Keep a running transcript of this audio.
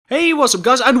Hey, what's up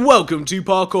guys, and welcome to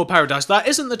Parkour Paradise. That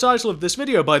isn't the title of this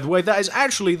video, by the way, that is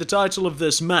actually the title of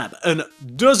this map. And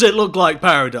does it look like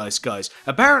paradise, guys?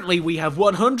 Apparently we have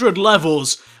 100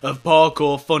 levels of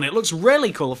parkour fun. It looks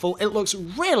really colourful, it looks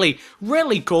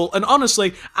really cool, and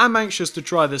honestly, I'm anxious to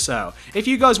try this out. If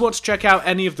you guys want to check out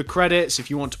any of the credits, if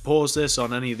you want to pause this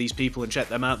on any of these people and check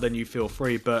them out, then you feel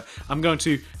free, but I'm going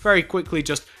to very quickly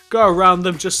just go around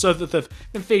them just so that they've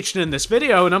been featured in this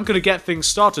video, and I'm going to get things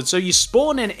started. So you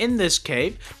spawn in this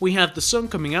cave, we have the sun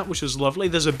coming out, which is lovely,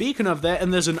 there's a beacon over there,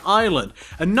 and there's an island.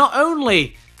 And not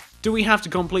only do we have to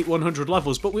complete 100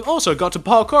 levels, but we've also got to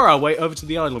parkour our way over to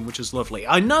the island, which is lovely.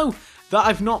 I know that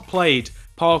I've not played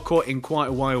parkour in quite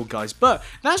a while, guys, but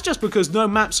that's just because no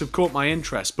maps have caught my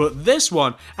interest. But this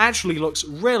one actually looks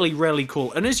really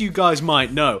cool, and as you guys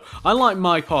might know, I like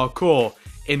my parkour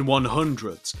in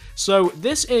 100s. So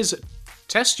this is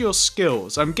test your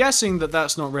skills. I'm guessing that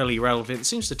that's not really relevant. It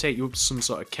seems to take you up to some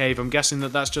sort of cave. I'm guessing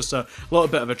that that's just a little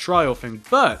bit of a trial thing.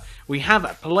 But we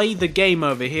have play the game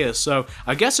over here. So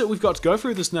I guess that we've got to go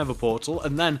through this nether portal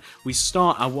and then we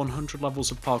start our 100 levels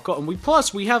of parkour. And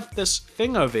we have this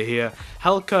thing over here.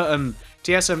 Helka and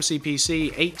TSMC PC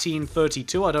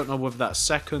 1832. I don't know whether that's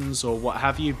seconds or what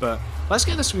have you. But let's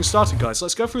get this thing started, guys.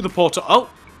 Let's go through the portal.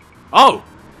 Oh!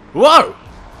 Whoa!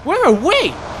 Where are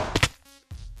we?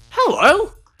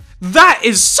 Hello? That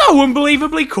is so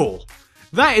unbelievably cool.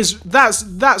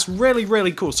 That's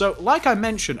really cool. So, like I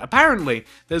mentioned, apparently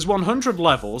there's 100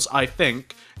 levels, I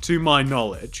think, to my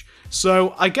knowledge.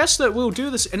 So, I guess that we'll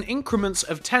do this in increments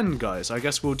of 10, guys. I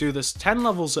guess we'll do this 10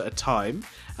 levels at a time.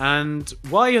 And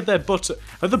why are there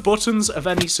are the buttons of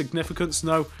any significance?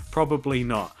 No, probably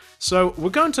not. So,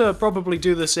 we're going to probably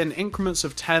do this in increments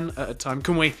of 10 at a time.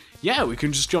 Can we? Yeah, we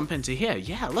can just jump into here.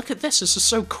 Yeah, look at this. This is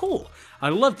so cool. I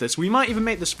love this. We might even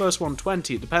make this first one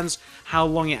 20. It depends how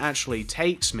long it actually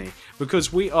takes me.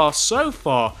 Because we are so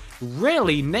far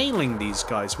really nailing these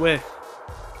guys. What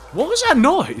was that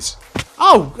noise?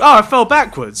 Oh, I fell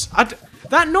backwards.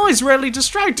 That noise really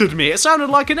distracted me. It sounded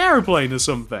like an aeroplane or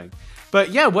something.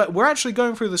 But yeah, we're actually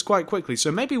going through this quite quickly,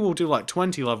 so maybe we'll do like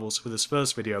 20 levels for this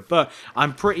first video, but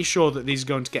I'm pretty sure that these are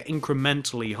going to get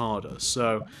incrementally harder.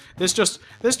 So there's just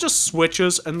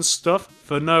switches and stuff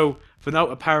for no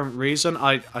apparent reason.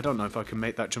 I don't know if I can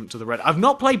make that jump to the red. I've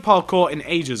not played parkour in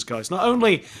ages, guys. Not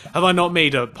only have I not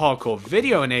made a parkour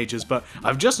video in ages, but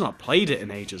I've just not played it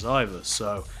in ages either,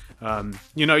 so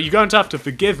you know, you're going to have to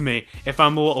forgive me if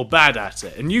I'm a little bad at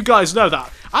it. And you guys know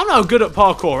that I'm not good at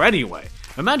parkour anyway.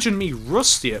 Imagine me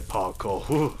rusty at parkour.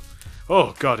 Ooh.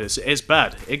 Oh god, it's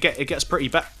bad. It gets pretty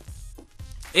bad.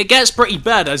 It gets pretty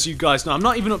bad, as you guys know. I'm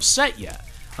not even upset yet.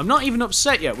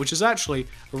 Which is actually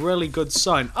a really good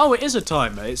sign. Oh, it is a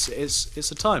timer.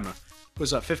 It's a timer.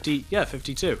 Was that 50? Yeah,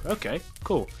 52. Okay,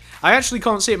 cool. I actually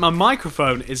can't see it. My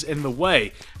microphone is in the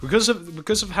way because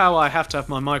of how I have to have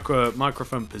my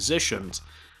microphone positioned.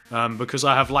 Because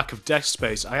I have lack of desk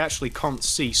space, I actually can't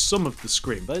see some of the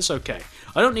screen, but it's okay.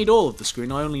 I don't need all of the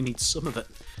screen, I only need some of it.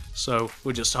 So,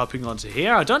 we're just hopping onto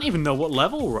here. I don't even know what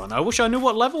level we're on. I wish I knew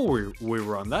what level we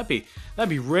were on. That'd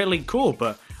be really cool,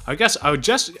 but I guess I would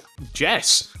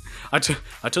I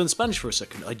turned Spanish for a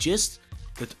second.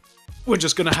 That we're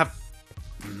just gonna have...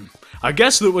 I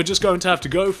guess that we're just going to have to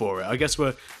go for it. I guess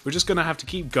we're just going to have to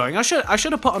keep going. I should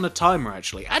have put on a timer,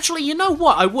 actually. Actually, you know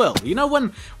what? I will. You know,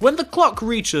 when the clock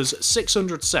reaches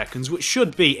 600 seconds, which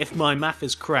should be, if my math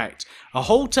is correct, a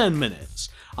whole 10 minutes,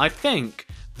 I think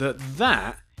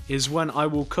that is when I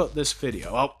will cut this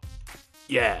video.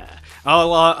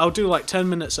 I'll do like 10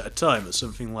 minutes at a time or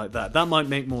something like that. That might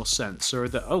make more sense. Or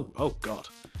that... Oh, God.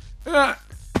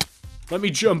 Let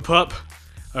me jump up.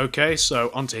 Okay,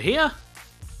 so onto here.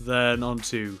 Then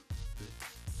onto...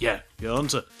 Yeah,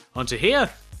 onto here.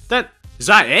 Then... Is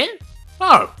that it?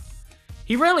 Oh!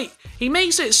 He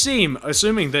makes it seem,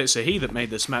 assuming that it's a he that made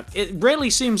this map, it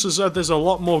really seems as though there's a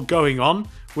lot more going on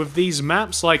with these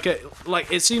maps.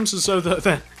 It seems as though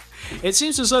that... It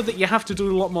seems as though that you have to do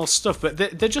a lot more stuff, but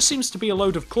there just seems to be a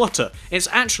load of clutter. It's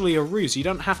actually a ruse. You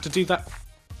don't have to do that...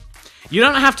 You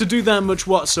don't have to do that much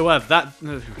whatsoever.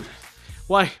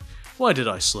 Why did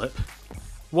I slip?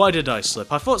 Why did I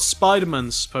slip? I thought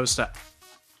Spider-Man's supposed to...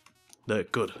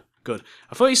 Good.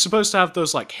 I thought he's supposed to have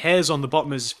those, like, hairs on the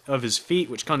bottom of his feet,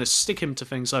 which kind of stick him to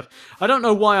things. I don't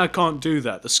know why I can't do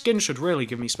that. The skin should really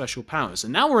give me special powers.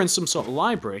 And now we're in some sort of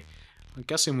library. I'm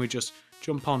guessing we just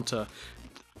jump onto...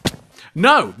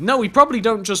 No, we probably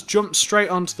don't just jump straight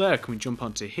onto there. Can we jump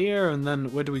onto here, and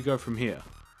then where do we go from here?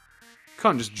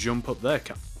 Can't just jump up there,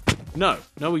 can... No,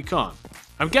 we can't.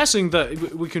 I'm guessing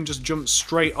that we can just jump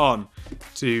straight on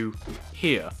to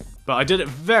here, but I did it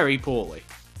very poorly.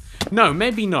 No,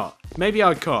 maybe not. Maybe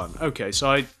I can't. Okay, so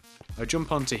I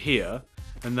jump onto here,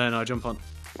 and then I jump on...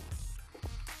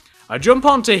 I jump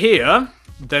onto here,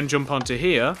 then jump onto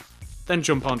here, then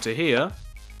jump onto here,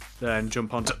 then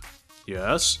jump onto...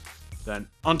 Yes. Then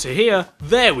onto here.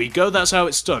 There we go, that's how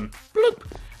it's done. Bloop.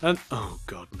 And... Oh,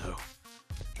 God,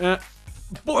 no.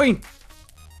 Boing!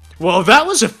 Well, that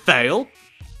was a fail.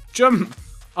 Jump.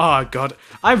 Oh, God.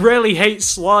 I really hate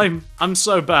slime. I'm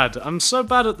so bad. I'm so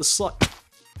bad at the slime.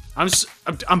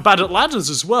 I'm bad at ladders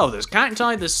as well. There's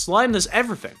cacti, there's slime, there's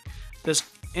everything. There's...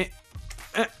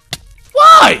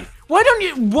 Why? Why don't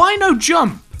you... Why no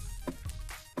jump?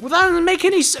 Without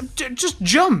making any... Just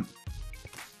jump.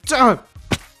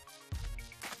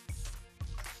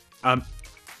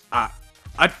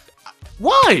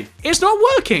 Why? It's not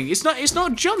working. It's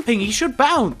not jumping. He should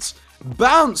bounce.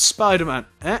 Bounce, Spider-Man.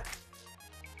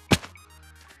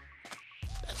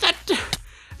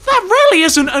 That really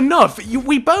isn't enough.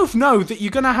 We both know that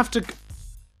you're gonna have to...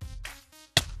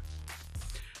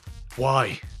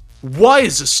 Why? Why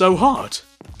is this so hard?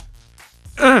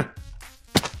 Why?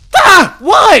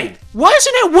 Why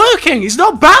isn't it working? He's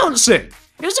not bouncing.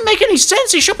 It doesn't make any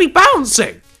sense. He should be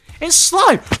bouncing. It's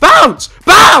slime. Bounce!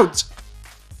 Bounce!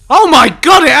 Oh my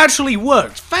God, it actually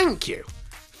worked. Thank you.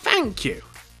 Thank you.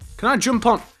 Can I jump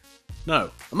on? No.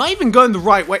 Am I even going the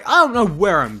right way? I don't know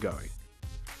where I'm going.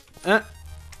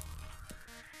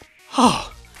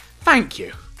 Oh, thank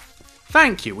you.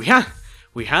 Thank you. We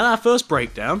had our first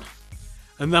breakdown.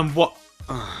 And then what?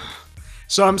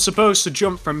 So I'm supposed to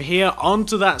jump from here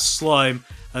onto that slime,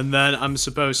 and then I'm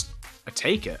supposed... I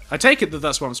take it that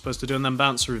that's what I'm supposed to do, and then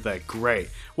bounce through there. Great.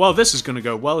 Well, this is going to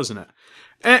go well, isn't it?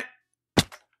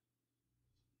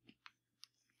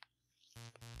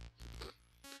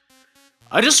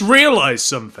 I just realized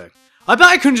something. I bet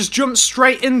I can just jump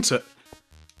straight into...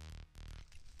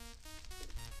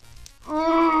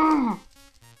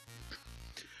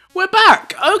 We're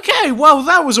back! Okay, well,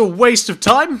 that was a waste of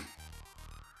time.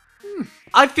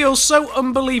 I feel so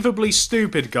unbelievably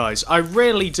stupid, guys. I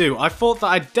really do. I thought that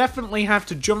I'd definitely have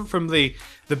to jump from the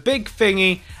big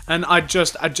thingy, and I'd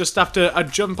just have to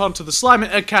jump onto the slime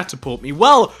and it'd catapult me.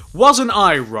 Well, wasn't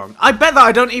I wrong? I bet that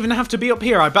I don't even have to be up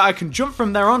here. I bet I can jump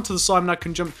from there onto the slime and I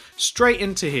can jump straight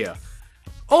into here.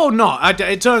 Or not.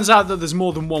 It turns out that there's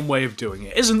more than one way of doing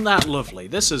it. Isn't that lovely?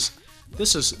 This is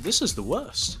the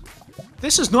worst.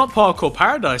 This is not parkour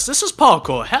paradise. This is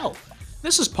parkour hell.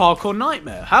 This is parkour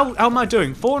nightmare. How am I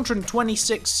doing?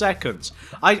 426 seconds.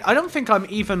 I don't think I'm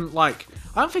even, like...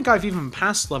 I don't think I've even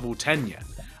passed level 10 yet.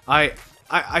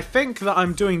 I think that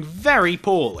I'm doing very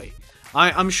poorly.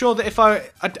 I'm sure that if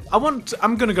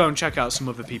I'm gonna go and check out some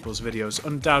other people's videos.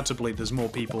 Undoubtedly, there's more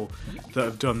people that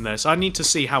have done this. I need to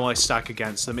see how I stack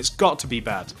against them. It's got to be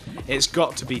bad. It's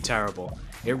got to be terrible.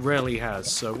 It really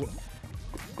has, so...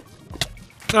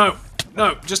 No,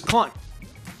 just climb.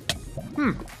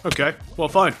 Okay, well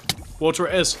fine. Water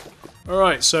it is.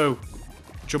 Alright, so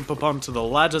jump up onto the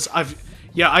ladders.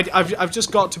 I've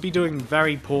just got to be doing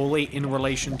very poorly in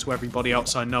relation to everybody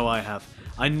else. I know I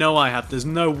have. There's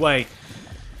no way.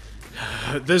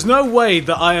 There's no way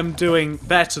that I am doing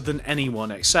better than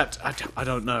anyone, except I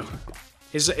don't know.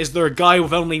 Is there a guy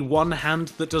with only one hand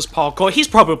that does parkour? He's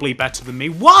probably better than me.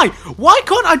 Why? Why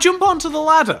can't I jump onto the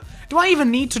ladder? Do I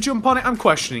even need to jump on it? I'm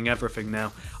questioning everything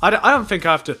now. I don't think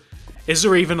I have to... Is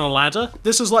there even a ladder?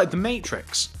 This is like the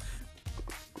Matrix.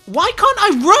 Why can't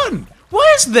I run?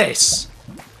 Where's this?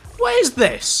 Where's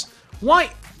this?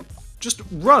 Why? Just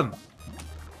run.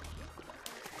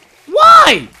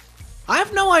 Why? I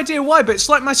have no idea why, but it's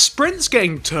like my sprint's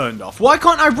getting turned off. Why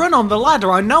can't I run on the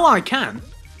ladder? I know I can.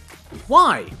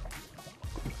 Why?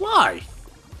 Why?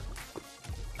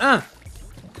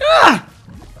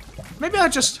 Maybe I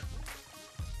just...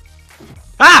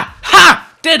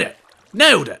 Ha! Did it!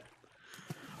 Nailed it!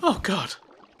 Oh, God.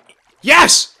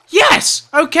 Yes! Yes!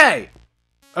 Okay!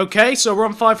 Okay, so we're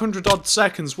on 500 odd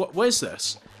seconds. Where's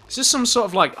this? Is this some sort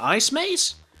of, like, ice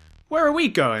maze? Where are we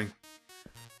going?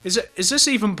 Is this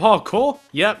even parkour?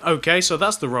 Yep, okay, so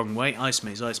that's the wrong way. Ice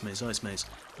maze, ice maze, ice maze.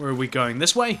 Where are we going?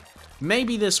 This way?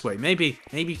 Maybe this way. Maybe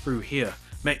through here.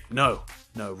 No,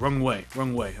 wrong way,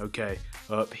 okay.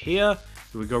 Up here.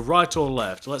 Do we go right or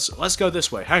left? Let's go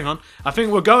this way. Hang on. I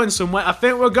think we're going somewhere. I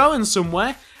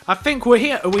think we're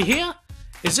here. Are we here?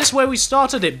 Is this where we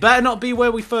started? It better not be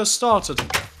where we first started.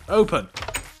 Open.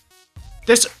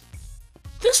 This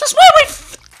is where we...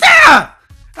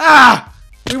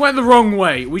 We went the wrong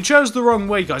way. We chose the wrong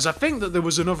way, guys. I think that there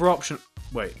was another option.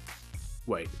 Wait.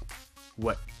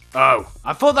 Oh,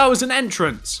 I thought that was an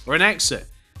entrance or an exit.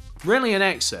 Really, an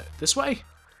exit? This way?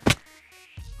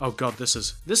 Oh God, this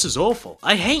is awful.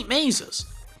 I hate mazes.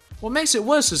 what makes it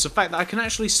worse is the fact that I can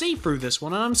actually see through this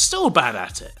one and I'm still bad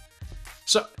at it.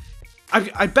 So,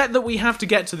 I bet that we have to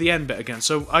get to the end bit again.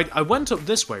 So, I went up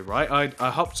this way, right? I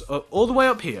hopped up, all the way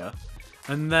up here,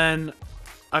 and then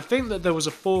I think that there was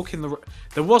a fork in the road.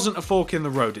 There wasn't a fork in the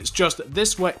road, it's just that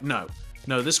this way. No,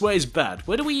 this way is bad.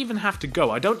 Where do we even have to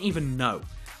go? I don't even know.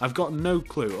 I've got no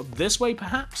clue. Up this way,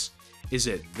 perhaps? Is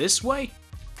it this way?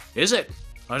 Is it?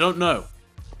 I don't know.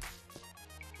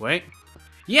 Wait.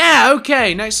 Yeah,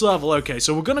 okay, next level. Okay,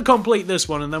 so we're gonna complete this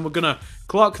one, and then we're gonna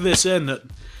clock this in at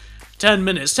 10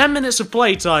 minutes. 10 minutes of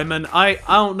playtime, and I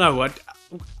don't know.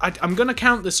 I'm gonna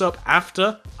count this up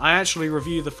after I actually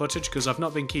review the footage, because I've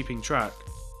not been keeping track.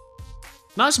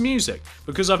 Nice music,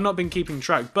 because I've not been keeping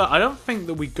track, but I don't think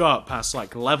that we got past,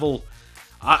 like, level...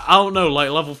 I don't know, like,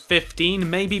 level 15,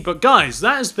 maybe? But, guys,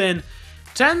 that has been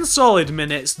 10 solid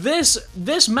minutes.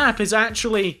 This map is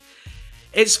actually...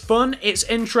 It's fun, it's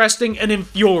interesting, and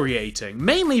infuriating.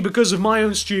 Mainly because of my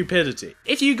own stupidity.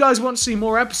 If you guys want to see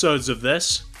more episodes of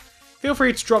this, feel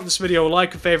free to drop this video a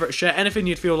like, a favourite, share, anything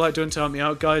you'd feel like doing to help me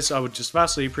out, guys. I would just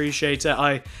vastly appreciate it.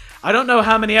 I don't know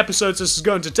how many episodes this is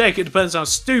going to take. It depends how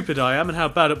stupid I am and how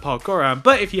bad at parkour I am.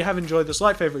 But if you have enjoyed this,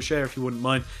 like, favourite, share if you wouldn't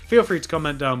mind. Feel free to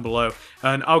comment down below,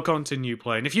 and I'll continue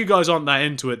playing. If you guys aren't that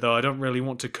into it, though, I don't really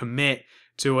want to commit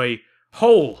to a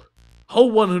whole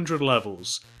 100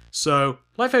 levels. So,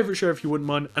 like, favourite, share if you wouldn't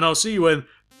mind, and I'll see you in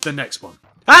the next one.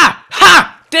 Ah!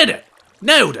 Ha! Did it!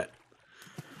 Nailed it!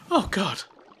 Oh, God.